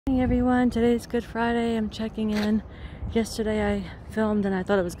morning, everyone. Today's Good Friday. I'm checking in. Yesterday I filmed and I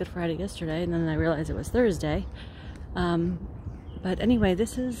thought it was Good Friday yesterday, and then I realized it was Thursday. But anyway,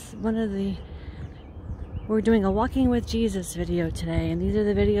 this is we're doing a Walking with Jesus video today, and these are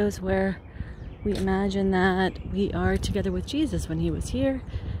the videos where we imagine that we are together with Jesus when he was here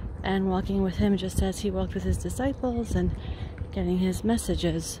and walking with him just as he walked with his disciples and getting his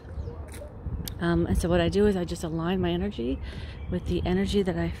messages. And so what I do is I just align my energy with the energy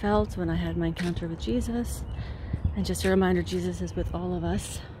that I felt when I had my encounter with Jesus. And just a reminder, Jesus is with all of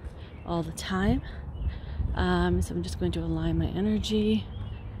us all the time. So I'm just going to align my energy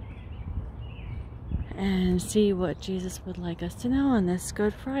and see what Jesus would like us to know on this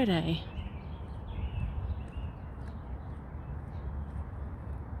Good Friday.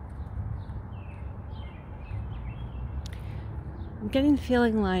 I'm getting the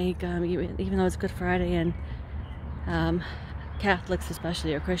feeling like, even though it's Good Friday and Catholics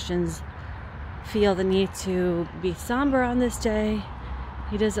especially, or Christians, feel the need to be somber on this day,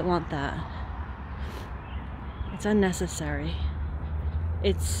 he doesn't want that. It's unnecessary.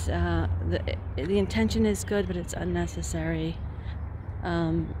 It's the intention is good, but it's unnecessary,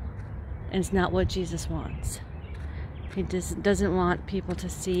 and it's not what Jesus wants. He doesn't want people to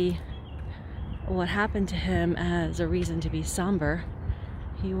see what happened to him as a reason to be somber.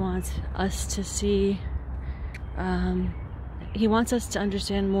 He wants us to see, he wants us to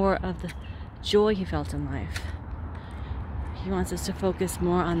understand more of the joy he felt in life. He wants us to focus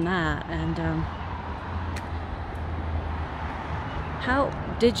more on that. And how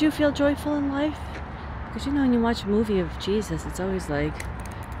did you feel joyful in life? Because you know, when you watch a movie of Jesus, it's always like,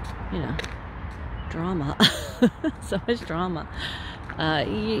 you know, drama. So much drama.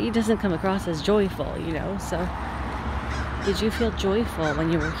 He doesn't come across as joyful, you know. So did you feel joyful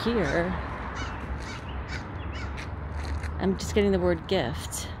when you were here? I'm just getting the word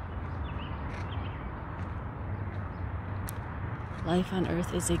gift. Life on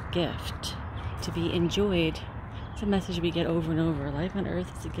earth is a gift to be enjoyed. It's a message we get over and over. Life on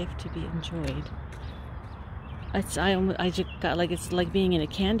earth is a gift to be enjoyed. I just got like, it's like being in a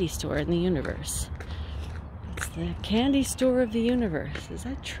candy store in the universe. It's the candy store of the universe. Is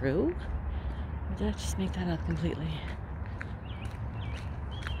that true? Or did I just make that up completely?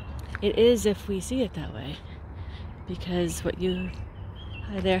 It is if we see it that way. Because what you,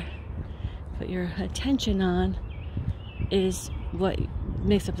 hi there, put your attention on is what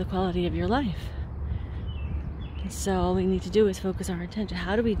makes up the quality of your life. And so all we need to do is focus our attention.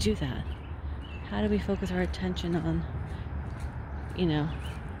 How do we do that? How do we focus our attention on, you know,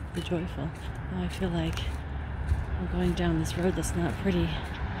 the joyful? Oh, I feel like I'm going down this road that's not pretty.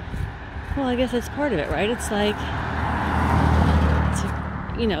 Well, I guess that's part of it, right? It's like,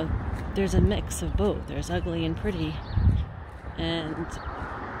 you know, there's a mix of both. There's ugly and pretty. And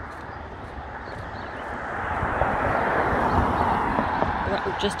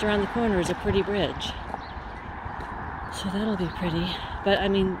just around the corner is a pretty bridge. So that'll be pretty. But I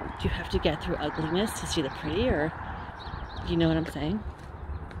mean, you have to get through ugliness to see the pretty, or you know what I'm saying?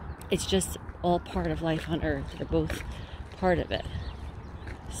 It's just all part of life on earth. They're both part of it.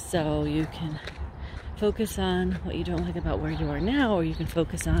 So you can focus on what you don't like about where you are now, or you can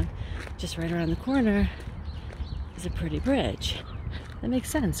focus on just right around the corner is a pretty bridge. That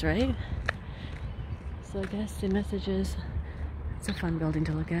makes sense, right? So I guess the message is, it's a fun building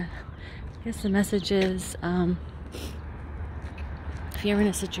to look at. I guess the message is, if you're in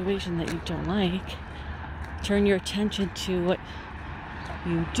a situation that you don't like, turn your attention to what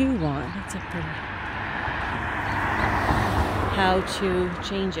you do want. That's a pretty, how to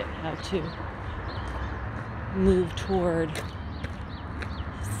change it, how to move toward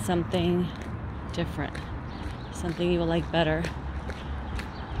something different, something you will like better.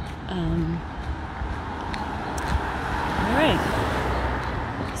 All right.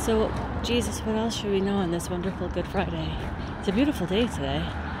 So, Jesus, what else should we know on this wonderful Good Friday? It's a beautiful day today.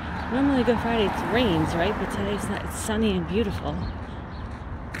 Normally Good Friday it rains, right? But today it's sunny and beautiful.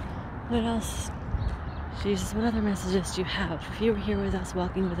 What else? Jesus, what other messages do you have? If you were here with us,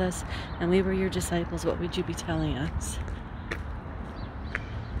 walking with us, and we were your disciples, what would you be telling us?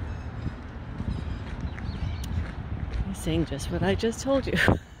 You're saying just what I just told you.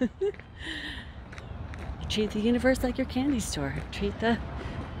 Treat the universe like your candy store. Treat the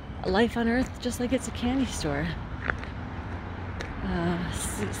life on earth just like it's a candy store.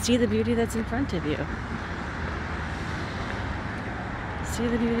 See the beauty that's in front of you. See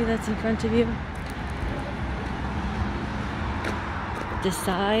the beauty that's in front of you.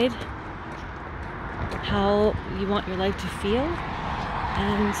 Decide how you want your life to feel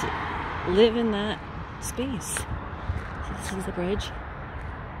and live in that space. So this is the bridge.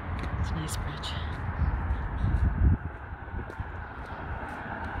 a nice bridge.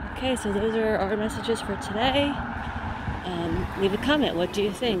 Okay, so those are our messages for today. Leave a comment. What do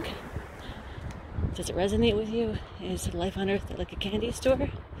you think? Does it resonate with you? Is life on Earth like a candy store?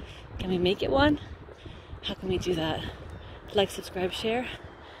 Can we make it one? How can we do that? Like, subscribe, share.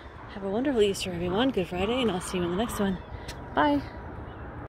 Have a wonderful Easter, everyone. Good Friday, and I'll see you in the next one. Bye.